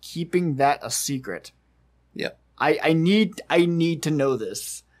is of keeping that a secret. Yep. I need to know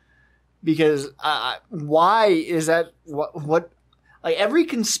this. Because why is that? What? Like, every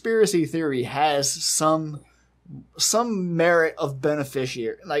conspiracy theory has some merit of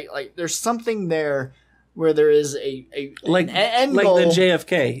beneficiary. Like there's something there where there is an end goal. Like the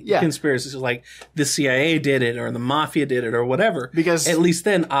JFK conspiracy, like the CIA did it or the mafia did it or whatever. Because at least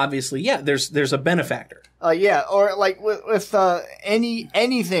then, obviously, there's a benefactor. Or like with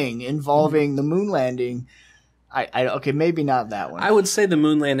anything involving the moon landing. Okay, maybe not that one. I would say the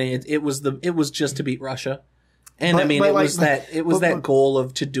moon landing. It was just to beat Russia. And it was that goal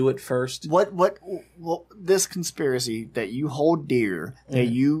of to do it first. What this conspiracy that you hold dear, that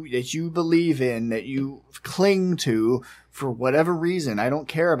you believe in, that you cling to for whatever reason, I don't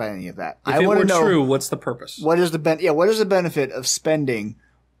care about any of that. If I want to know, true, what's the purpose? What is the benefit of spending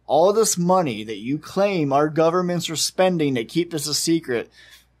all this money that you claim our governments are spending to keep this a secret?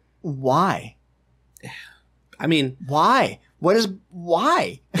 Why? I mean, why?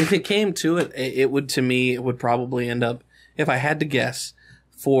 Why? If it came to it, it would probably end up, if I had to guess,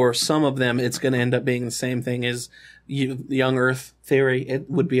 for some of them, it's going to end up being the same thing as the young earth theory. It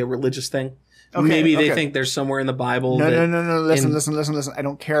would be a religious thing. Okay, maybe they think there's somewhere in the Bible. No. Listen. I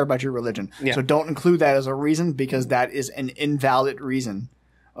don't care about your religion. Yeah. So don't include that as a reason, because that is an invalid reason.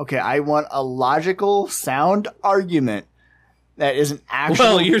 Okay, I want a logical, sound argument that isn't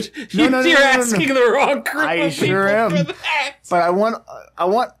actual. Well, you're asking the wrong group I of sure people am. for that. But I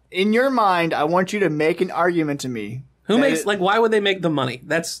want in your mind, I want you to make an argument to me. Why would they make the money?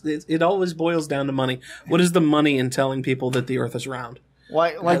 It always boils down to money. What is the money in telling people that the earth is round?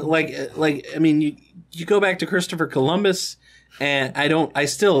 Why, I mean, you go back to Christopher Columbus, and I don't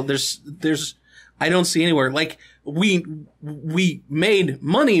see anywhere. Like, we made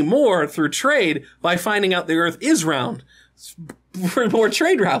money more through trade by finding out the earth is round for more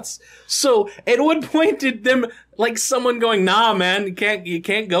trade routes. So at what point did them, like, someone going, nah, man, you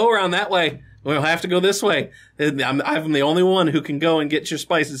can't go around that way. We'll have to go this way. I'm the only one who can go and get your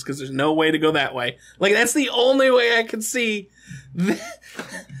spices because there's no way to go that way. Like, that's the only way I can see.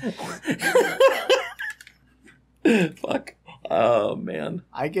 Fuck. Oh, man.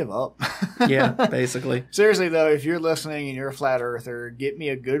 I give up. Yeah, basically. Seriously, though, if you're listening and you're a flat earther, get me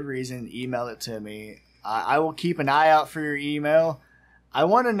a good reason, email it to me. I will keep an eye out for your email. I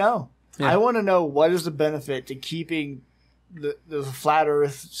want to know. Yeah. I want to know, what is the benefit to keeping the flat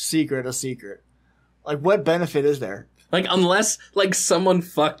Earth secret a secret? Like, what benefit is there? Like, unless like someone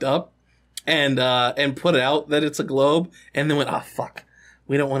fucked up and put out that it's a globe, and then went, oh fuck,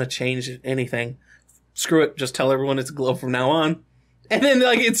 we don't want to change anything. Screw it, just tell everyone it's a globe from now on. And then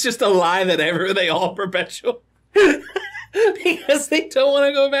like it's just a lie that they all perpetual. Because they don't want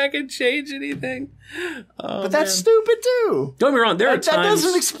to go back and change anything. Oh, but that's stupid too. Don't get me wrong. There are times that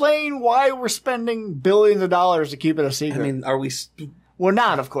doesn't explain why we're spending billions of dollars to keep it a secret. I mean, are we? Well,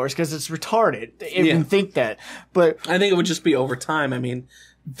 not of course, because it's retarded. You can think that, but I think it would just be over time. I mean,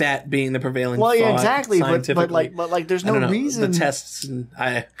 that being the prevailing. Well, yeah, thought, exactly. But like, there's no reason. The tests,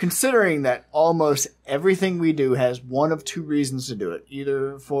 considering that almost everything we do has one of two reasons to do it: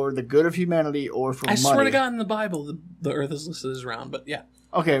 either for the good of humanity or for money. I swear to God, in the Bible, the Earth is listed as round. But yeah.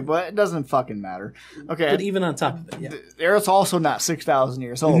 Okay, but it doesn't fucking matter. Okay, but even on top of it, the Earth's also not 6,000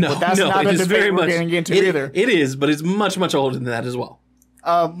 years old. But that's not a debate we're getting into either. It is, but it's much older than that as well.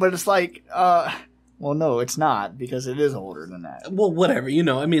 But it's like, well, no, it's not, because it is older than that. Well, whatever,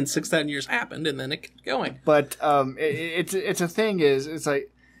 I mean, 6,000 years happened, and then it kept going. But it's a thing is, it's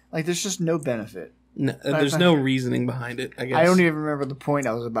like there's just no benefit. No, there's no reasoning behind it, I guess. I don't even remember the point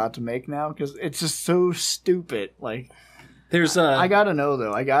I was about to make now, because it's just so stupid. Like, there's I gotta know,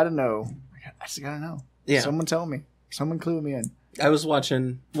 though. I just gotta know. Yeah. Someone tell me. Someone clue me in. I was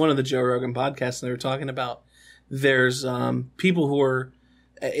watching one of the Joe Rogan podcasts, and they were talking about there's people who are...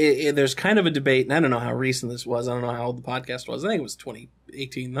 there's kind of a debate, and I don't know how recent this was. I don't know how old the podcast was. I think it was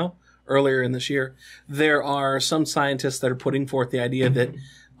 2018, though, earlier in this year. There are some scientists that are putting forth the idea that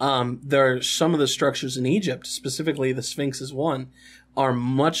there are some of the structures in Egypt, specifically the Sphinx is one, are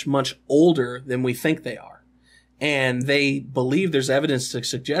much, much older than we think they are. And they believe there's evidence to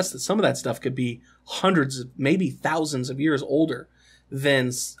suggest that some of that stuff could be hundreds, maybe thousands of years older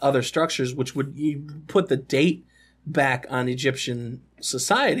than other structures, which would put the date back on Egyptian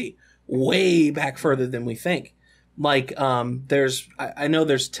society way back further than we think. Like, I know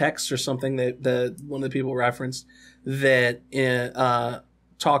there's texts or something that one of the people referenced that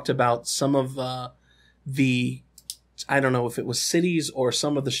talked about some of the, I don't know if it was cities or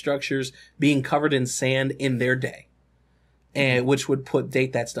some of the structures being covered in sand in their day. And which would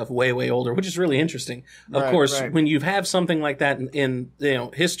date that stuff way, way older, which is really interesting. Of course, when you have something like that in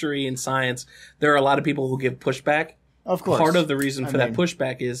history and science, there are a lot of people who give pushback. Of course. Part of the reason for that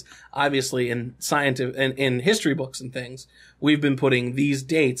pushback is obviously in scientific and in history books and things, we've been putting these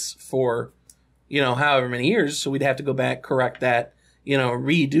dates for, however many years. So we'd have to go back, correct that,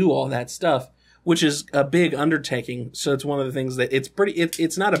 redo all that stuff, which is a big undertaking. So it's one of the things that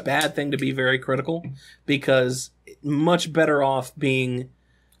it's not a bad thing to be very critical, because much better off being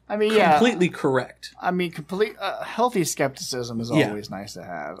completely correct. I mean, healthy skepticism is always nice to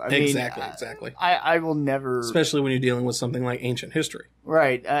have. Exactly. I will never... Especially when you're dealing with something like ancient history.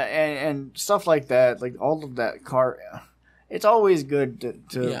 Right. And stuff like that, like all of that it's always good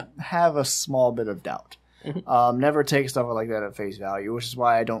to have a small bit of doubt. Mm-hmm. Never take stuff like that at face value, which is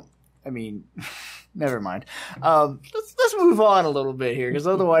why I don't... never mind. Let's move on a little bit here, because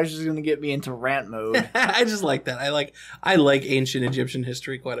otherwise it's going to get me into rant mode. I just like that. I like ancient Egyptian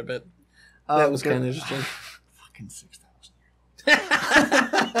history quite a bit. That was kind of interesting. Fucking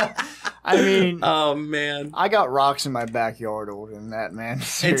 6,000. Oh man, I got rocks in my backyard older than that, man.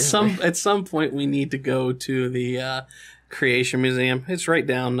 Seriously. At some point we need to go to the Creation Museum. It's right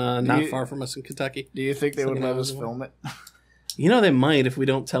down not far from us in Kentucky. Do you think they would let us film it? They might if we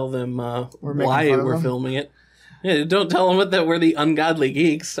don't tell them why we're filming it. Yeah, don't tell them that we're the Ungodly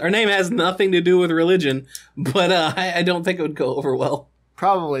Geeks. Our name has nothing to do with religion, but I don't think it would go over well.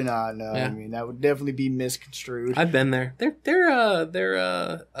 Probably not. No, yeah. That would definitely be misconstrued. I've been there. They're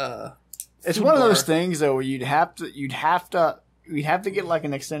it's one of those things though where you'd have to get like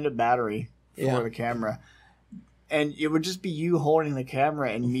an extended battery for the camera. And it would just be you holding the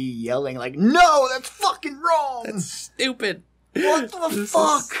camera and me yelling like, "No, that's fucking wrong. That's stupid. What the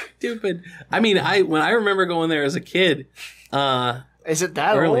fuck? Stupid." When I remember going there as a kid, is it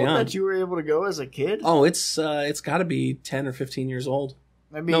that old that you were able to go as a kid? Oh, it's got to be 10 or 15 years old.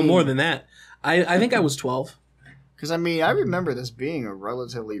 No more than that. I think I was 12. Because I remember this being a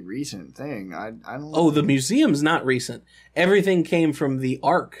relatively recent thing. I don't. Oh, the museum's not recent. Everything came from the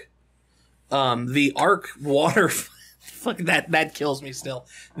Ark. The Ark water. Fuck that kills me still.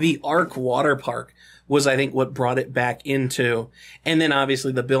 The Ark water park was, I think, what brought it back into, and then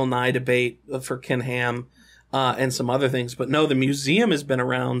obviously the Bill Nye debate for Ken Ham, and some other things. But no, the museum has been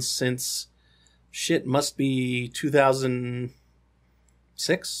around since, must be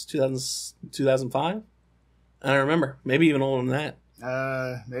 2006, 2005? I don't remember. Maybe even older than that.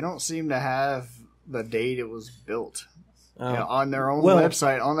 They don't seem to have the date it was built. on their own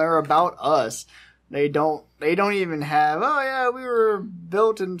website, on their About Us. They don't even have, we were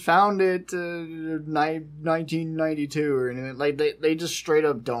built and founded 1992 or anything. Like, they just straight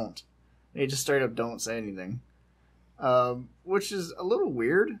up don't. They just straight up don't say anything. Which is a little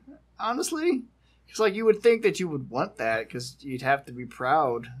weird, honestly. It's like you would think that you would want that because you'd have to be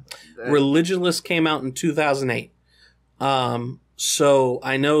proud. Religionless came out in 2008. So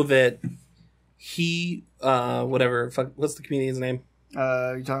I know that he, what's the comedian's name?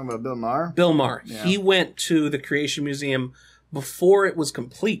 You're talking about Bill Maher? Bill Maher. Yeah. He went to the Creation Museum before it was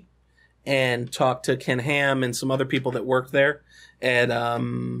complete and talked to Ken Ham and some other people that worked there at, I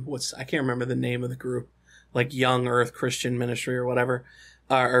can't remember the name of the group, like Young Earth Christian Ministry or whatever,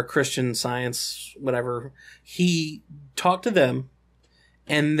 or Christian Science, whatever. He talked to them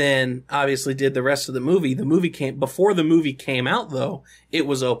and then obviously did the rest of the movie. Before the movie came out, though, it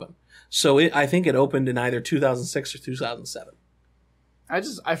was open. So I think it opened in either 2006 or 2007. I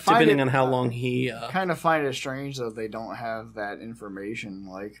find depending on how long he kind of find it strange that they don't have that information.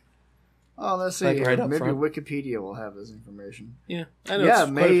 Like, let's see, like right maybe front. Wikipedia will have this information. Yeah, I know. Yeah,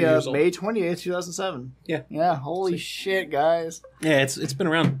 May 28th, 2007. Yeah. Holy shit, guys! Yeah, it's been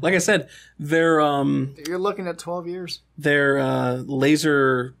around. Like I said, they're you're looking at 12 years. Their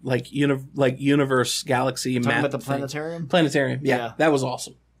laser universe galaxy map. Talking about the planetarium. Planetarium, yeah, that was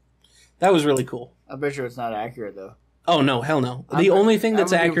awesome. That was really cool. I bet you it's not accurate though. Oh no, hell no. The only thing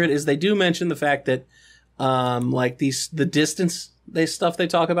that's accurate is they do mention the fact that the distance stuff they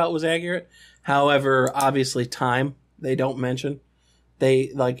talk about was accurate. However, obviously time they don't mention. They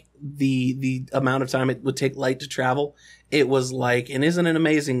like the amount of time it would take light to travel. It was like, and isn't it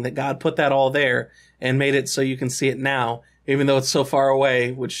amazing that God put that all there and made it so you can see it now, even though it's so far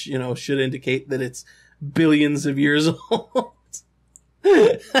away, which should indicate that it's billions of years old.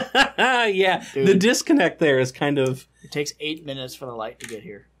 Yeah, dude, the disconnect there is kind of... It takes 8 minutes for the light to get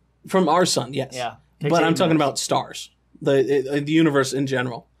here. From our sun, yes. Yeah. But I'm talking about stars. The universe in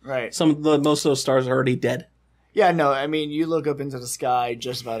general. Right. Most of those stars are already dead. Yeah, no, I mean, you look up into the sky,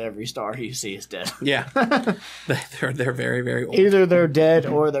 just about every star you see is dead. Yeah. They're very, very old. Either they're dead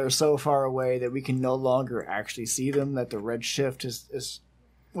or they're so far away that we can no longer actually see them, that the redshift is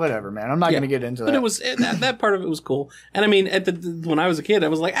whatever, man. I'm not going to get into that. But it was that part of it was cool. And I mean, when I was a kid, I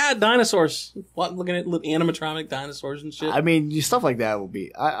was like, dinosaurs. Looking at animatronic dinosaurs and shit. I mean, stuff like that will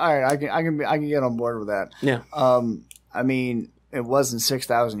be. All right, I can get on board with that. Yeah. I mean, it wasn't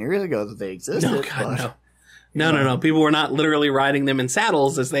 6,000 years ago that they existed. No, God, no. No. People were not literally riding them in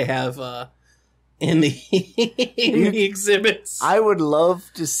saddles as they have in the exhibits. I would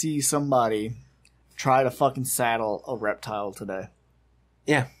love to see somebody try to fucking saddle a reptile today.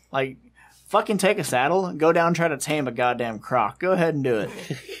 Yeah. Like, fucking take a saddle and go down and try to tame a goddamn croc. Go ahead and do it.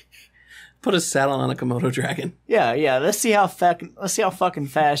 Put a saddle on a Komodo dragon. Yeah. Let's see how fucking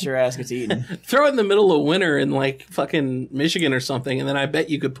fast your ass gets eaten. Throw it in the middle of winter in like fucking Michigan or something, and then I bet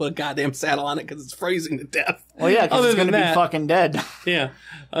you could put a goddamn saddle on it because it's freezing to death. Well, yeah, because it's going to be fucking dead. Yeah.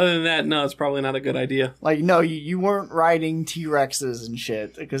 Other than that, no, it's probably not a good idea. Like, no, you weren't riding T-Rexes and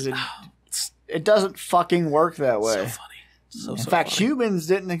shit because it doesn't fucking work that way. So funny. In fact, funny. Humans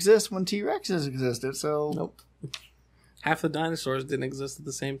didn't exist when T-Rexes existed, so... Nope. Half the dinosaurs didn't exist at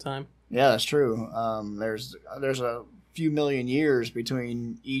the same time. Yeah, that's true. There's a few million years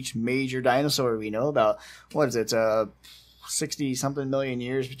between each major dinosaur we know about. What is it? 60-something million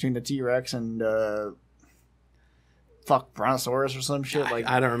years between the T-Rex and... Brontosaurus or some shit. Like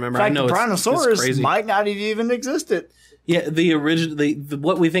I don't remember. In fact, I know the Brontosaurus it's crazy. might not have even existed. Yeah, the original,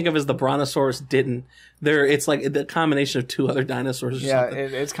 what we think of as the Brontosaurus didn't. It's like the combination of two other dinosaurs. Or something.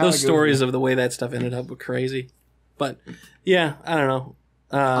 It's kind of those stories of the way that stuff ended up were crazy. But yeah, I don't know.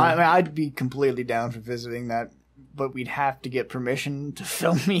 I mean, I'd be completely down for visiting that, but we'd have to get permission to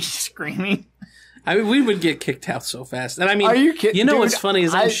film me screaming. I mean, we would get kicked out so fast. And I mean, are you kidding? You know what's funny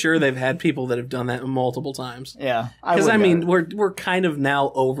is I'm sure they've had people that have done that multiple times. Yeah, because I mean, we're kind of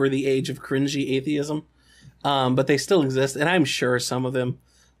now over the age of cringy atheism. But they still exist, and I'm sure some of them,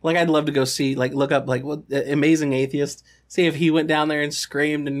 like, I'd love to go see, like, look up, like, what Amazing Atheist, see if he went down there and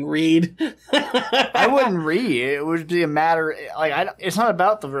screamed and read. I wouldn't read. It would be a matter, like, it's not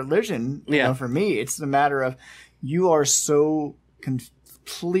about the religion, you know, for me. It's the matter of you are so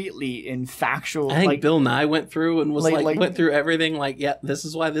completely in factual. I think Bill Nye went through and was went through everything, like, yeah, this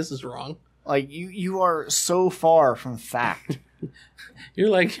is why this is wrong. Like, you are so far from fact. You're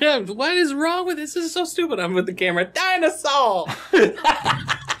like, yeah, what is wrong with this? This is so stupid. I'm with the camera. Dinosaur!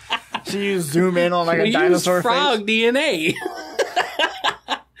 So you zoom in on like a dinosaur frog face? DNA.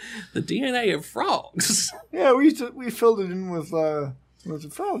 The DNA of frogs. Yeah, we filled it in with Was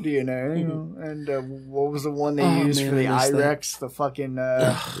it feral DNA? And what was the one they used for the IREX? The fucking.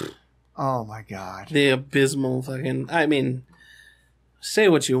 Oh my god. The abysmal fucking. I mean, say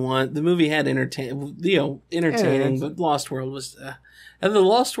what you want. The movie had entertaining, but Lost World was. And the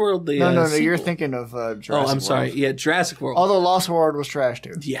Lost World, no, you're thinking of Jurassic World. Oh, I'm sorry. Yeah, Jurassic World. Although Lost World was trash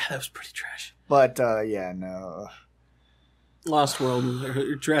too. Yeah, that was pretty trash. But yeah, no. Lost World,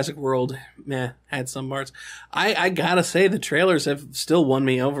 or Jurassic World, had some parts. I gotta say, the trailers have still won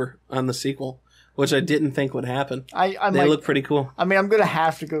me over on the sequel, which I didn't think would happen. They look pretty cool. I mean, I'm gonna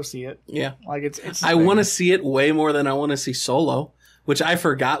have to go see it. Yeah, like it's. I want to see it way more than I want to see Solo, which I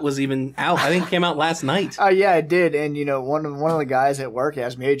forgot was even out. I think it came out last night. Yeah, it did. And one of the guys at work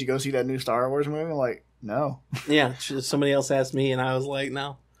asked me, "Hey, did you go see that new Star Wars movie?" I'm like, no. Yeah, somebody else asked me, and I was like,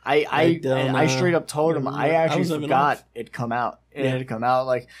 no. I straight up told him I actually forgot it come out. It had come out.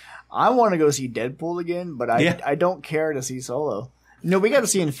 Like, I want to go see Deadpool again, but I don't care to see Solo. No, we got to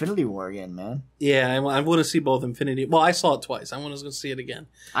see Infinity War again, man. Yeah, I want to see both Infinity. Well, I saw it twice. I want to go see it again.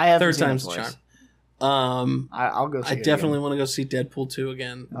 I have third time's the charm. I'll go. See I definitely want to go see Deadpool 2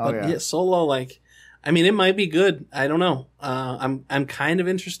 again. But Solo, like, I mean, it might be good. I don't know. I'm kind of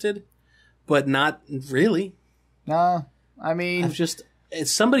interested, but not really. No, I mean,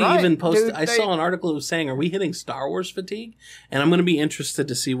 somebody even posted. Dude, I saw an article that was saying, "Are we hitting Star Wars fatigue?" And I'm going to be interested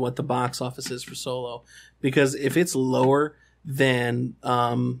to see what the box office is for Solo, because if it's lower than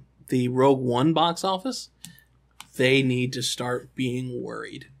the Rogue One box office, they need to start being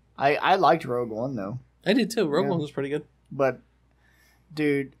worried. I liked Rogue One though. I did too. Rogue One was pretty good. But,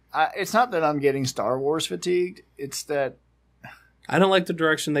 dude, it's not that I'm getting Star Wars fatigued. It's that I don't like the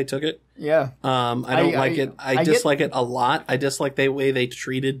direction they took it. Yeah. I don't like it. I dislike it a lot. I dislike the way they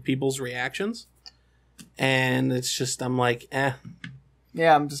treated people's reactions. And it's just, I'm like, eh.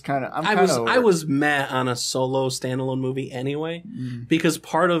 Yeah, I'm just kind of. I was mad on a Solo standalone movie anyway, because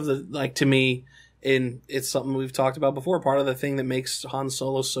part of the, like, to me, it's something we've talked about before. Part of the thing that makes Han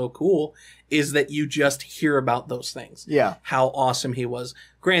Solo so cool is that you just hear about those things. Yeah. How awesome he was.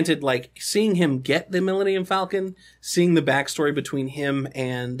 Granted, like, seeing him get the Millennium Falcon, seeing the backstory between him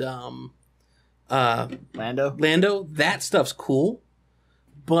and Lando, that stuff's cool.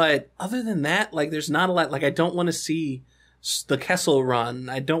 But other than that, like, there's not a lot. Like, I don't want to see the Kessel Run.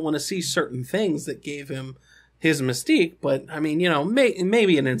 I don't want to see certain things that gave him his mystique, but I mean,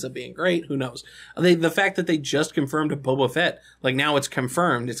 maybe it ends up being great. Who knows? The fact that they just confirmed a Boba Fett, like, now it's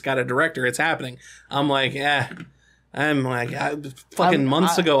confirmed, it's got a director, it's happening. I'm like,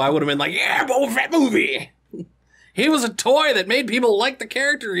 months ago, I would have been like, yeah, Boba Fett movie. He was a toy that made people like the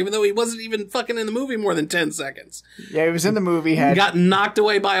character, even though he wasn't even fucking in the movie more than 10 seconds. Yeah, he was in the movie. He got knocked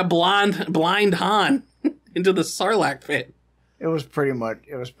away by a blind Han into the Sarlacc pit. It was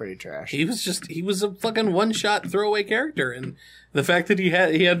pretty trash. He was a fucking one-shot throwaway character, and the fact that he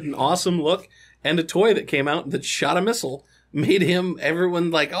had an awesome look and a toy that came out that shot a missile made everyone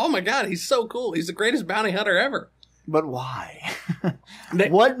like, oh my god, he's so cool. He's the greatest bounty hunter ever. But why?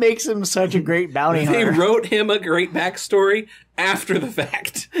 What makes him such a great bounty hunter? They wrote him a great backstory after the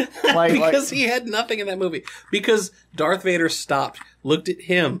fact. Because he had nothing in that movie. Because Darth Vader stopped, looked at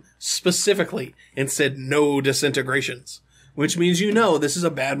him specifically, and said, no disintegrations. Which means this is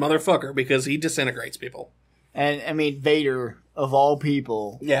a bad motherfucker because he disintegrates people. And, I mean, Vader, of all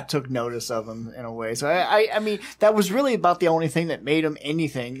people, took notice of him in a way. So, I mean, that was really about the only thing that made him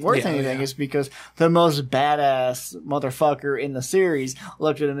worth anything is because the most badass motherfucker in the series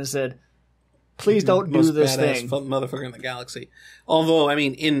looked at him and said, please don't do this thing. Most badass motherfucker in the galaxy. Although, I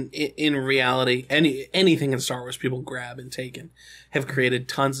mean, in reality, anything in Star Wars people grab and take and have created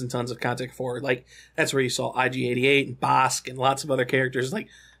tons and tons of content for. Like, that's where you saw IG-88 and Bosk and lots of other characters. Like,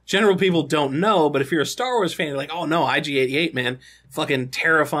 general people don't know, but if you're a Star Wars fan, you're like, oh no, IG-88, man. Fucking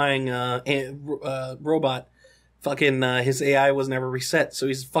terrifying robot. Fucking his AI was never reset, so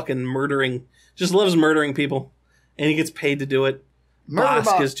he's fucking just loves murdering people. And he gets paid to do it.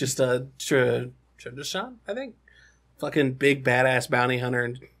 Bosk is just a tradition, I think. Fucking big badass bounty hunter.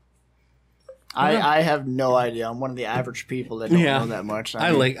 And I have no idea. I'm one of the average people that don't know that much.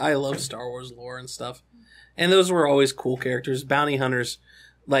 I love Star Wars lore and stuff. And those were always cool characters. Bounty hunters,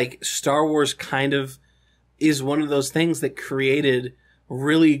 like, Star Wars kind of is one of those things that created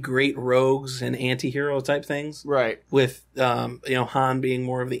really great rogues and anti-hero type things. Right. With, Han being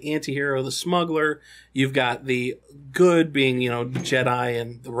more of the anti-hero, the smuggler. You've got the good being, the Jedi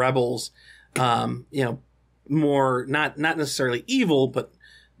and the rebels. More, not necessarily evil, but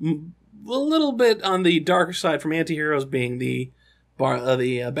a little bit on the darker side from anti-heroes being the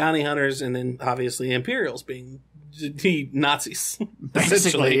bounty hunters, and then obviously Imperials being the Nazis.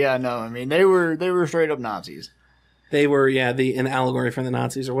 Basically, yeah, no, I mean, they were straight up Nazis. They were, an allegory for the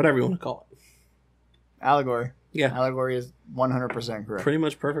Nazis, or whatever you want to call it. Allegory. Yeah. Allegory is 100% correct. Pretty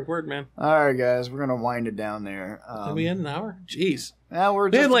much perfect word, man. All right, guys. We're going to wind it down there. Did we end an hour? Jeez. Yeah,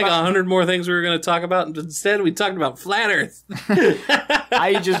 we had like 100 more things we were going to talk about, and instead we talked about flat Earth.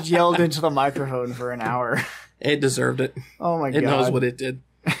 I just yelled into the microphone for an hour. It deserved it. Oh, my God. It knows what it did.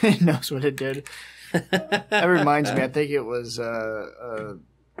 It knows what it did. That reminds me, I think it was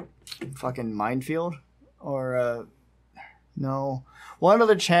fucking Minefield, or no, one of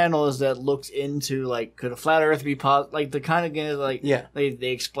the channels that looks into like, could a flat Earth be possible? Like the kind of game, like they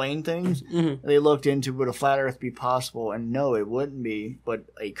explain things. Mm-hmm. They looked into, would a flat Earth be possible, and no, it wouldn't be, but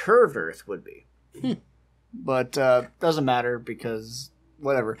a curved Earth would be. But doesn't matter because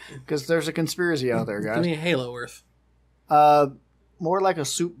whatever, because there's a conspiracy out there, guys. Give me a Halo Earth. More like a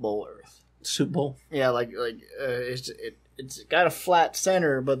soup bowl Earth. Soup bowl. Yeah, it's got a flat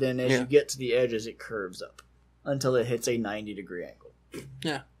center, but then as you get to the edges, it curves up until it hits a 90-degree angle.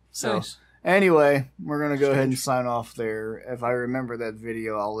 Yeah. So nice. Anyway, we're gonna go ahead and sign off there. If I remember that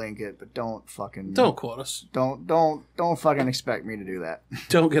video, I'll link it, but don't quote us. Don't fucking expect me to do that.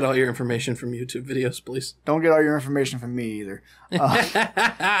 Don't get all your information from YouTube videos, please. Don't get all your information from me either.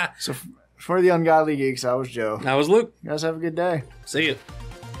 So for the Ungodly Geeks, I was Joe. I was Luke. You guys have a good day. See you.